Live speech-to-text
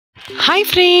Hi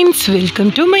friends, welcome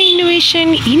to my innovation.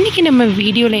 இன்னைக்கு நம்ம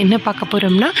வீடியோல என்ன பார்க்க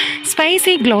போறோம்னா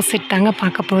ஸ்பைசி க்ளோஸ் செட் தாங்க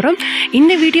பார்க்க போறோம்.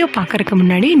 இந்த வீடியோ பார்க்கறதுக்கு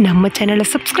முன்னாடி நம்ம சேனலை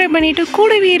சப்ஸ்கிரைப் பண்ணிட்டு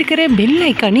கூடவே இருக்கிற பெல்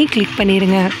ஐகானை கிளிக்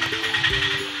பண்ணிருங்க.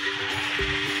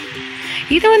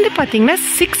 இது வந்து பார்த்தீங்கன்னா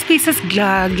 6 பீசஸ்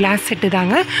கிளாஸ் செட்டு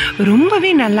தாங்க. ரொம்பவே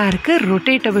நல்லா இருக்குது.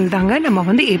 ரொட்டேட்டபிள் தாங்க. நம்ம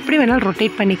வந்து எப்படி வேணாலும்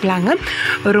ரொட்டேட் பண்ணிக்கலாங்க.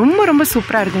 ரொம்ப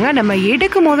சூப்பராக இருக்குங்க. நம்ம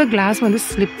எடுக்கும் போது கிளாஸ் வந்து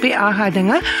ஸ்லிப்பே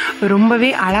ஆகாதுங்க.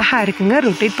 ரொம்பவே அழகாக இருக்குங்க.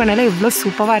 ரொட்டேட் பண்ணாலே எவ்வளோ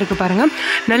சூப்பராக இருக்குது பாருங்கள்.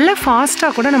 நல்லா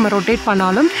ஃபாஸ்ட்டாக கூட நம்ம ரொட்டேட்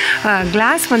பண்ணாலும்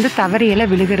கிளாஸ் வந்து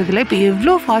தவறியெல்லாம் விழுகிறதில்ல. இப்போ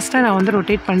எவ்வளோ ஃபாஸ்ட்டாக நான் வந்து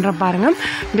ரொட்டேட் பண்ணுறேன் பாருங்கள்.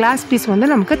 கிளாஸ் பீஸ்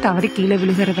வந்து நமக்கு தவறி கீழே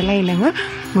விழுகிறதெல்லாம் இல்லைங்க.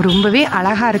 ரொம்பவே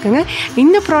அழகாக இருக்குங்க.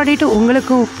 இந்த ப்ராடக்ட்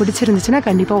உங்களுக்கும் பிடிச்சிருந்துச்சுன்னா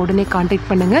கண்டிப்பாக உடனே காண்டாக்ட்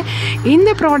பண்ணுங்கள். இந்த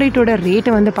ப்ராடக்டோட ரேட்டு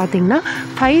வந்து பார்த்திங்கன்னா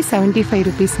 575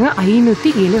 ருபீஸுங்க.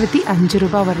 575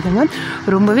 ரூபா வருதுங்க.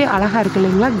 ரொம்பவே அழகாக இருக்குது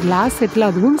இல்லைங்களா? கிளாஸ் செட்டில்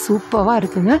அதுவும் சூப்பராக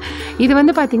இருக்குங்க. இது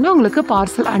வந்து பார்த்திங்கன்னா உங்களுக்கு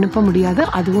பார்சல் அனுப்ப முடியாது,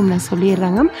 அதுவும் நான்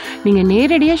சொல்லிடுறேங்க. நீங்கள்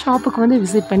நேரடியாக ஷாப்புக்கு வந்து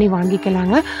விசிட் பண்ணி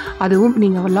வாங்கிக்கலாங்க. அதுவும்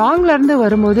நீங்கள் லாங்லேருந்து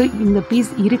வரும்போது இந்த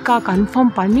பீஸ் இருக்கா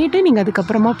கன்ஃபார்ம் பண்ணிவிட்டு நீங்கள்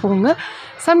அதுக்கப்புறமா போங்க.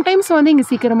 சம்டைம்ஸ் வந்து இங்கே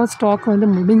சீக்கிரமாக ஸ்டாக் வந்து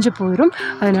முடிஞ்சு போயிடும்.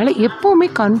 அதனால் எப்போவுமே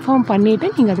கன்ஃபார்ம் பண்ணிவிட்டு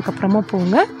நீங்கள் அதுக்கப்புறமா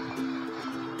போங்க.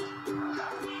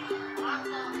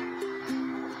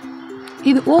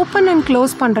 இது ஓப்பன் அண்ட்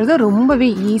க்ளோஸ் பண்ணுறது ரொம்பவே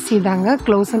ஈஸி தாங்க.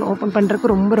 க்ளோஸ் அண்ட் ஓப்பன்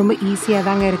பண்ணுறதுக்கு ரொம்ப ஈஸியாக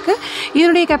தாங்க இருக்குது.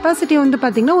 இதனுடைய கெப்பாசிட்டி வந்து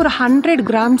பார்த்திங்கன்னா ஒரு 100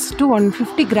 grams to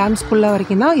 150 grams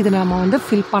வரைக்கும் தான் இது நம்ம வந்து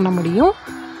ஃபில் பண்ண முடியும்.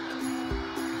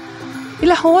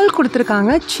 இல்லை ஹோல்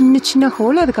கொடுத்துருக்காங்க, சின்ன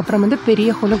ஹோல், அதுக்கப்புறம் வந்து பெரிய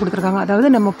ஹோலும் கொடுத்துருக்காங்க. அதாவது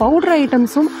நம்ம பவுடர்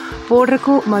ஐட்டம்ஸும்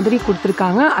போடுறக்கும் மாதிரி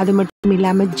கொடுத்துருக்காங்க. அது மட்டும்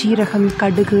இல்லாமல் ஜீரகம்,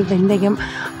 கடுகு, வெந்தயம்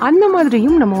அந்த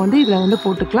மாதிரியும் நம்ம வந்து இதில் வந்து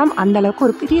போட்டுக்கலாம். அந்தளவுக்கு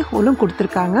ஒரு பெரிய ஹோலும்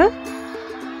கொடுத்துருக்காங்க.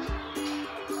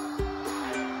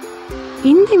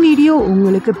 இந்த வீடியோ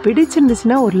உங்களுக்கு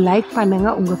பிடிச்சிருந்துச்சுன்னா ஒரு லைக்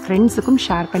பண்ணுங்கள், உங்கள் ஃப்ரெண்ட்ஸுக்கும்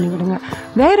ஷேர் பண்ணிவிடுங்க.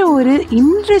 வேறு ஒரு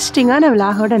இன்ட்ரெஸ்டிங்கான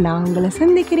விலாகோட நான் உங்களை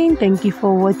சந்திக்கிறேன். தேங்க்யூ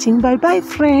ஃபார் வாட்சிங். By bye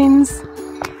friends.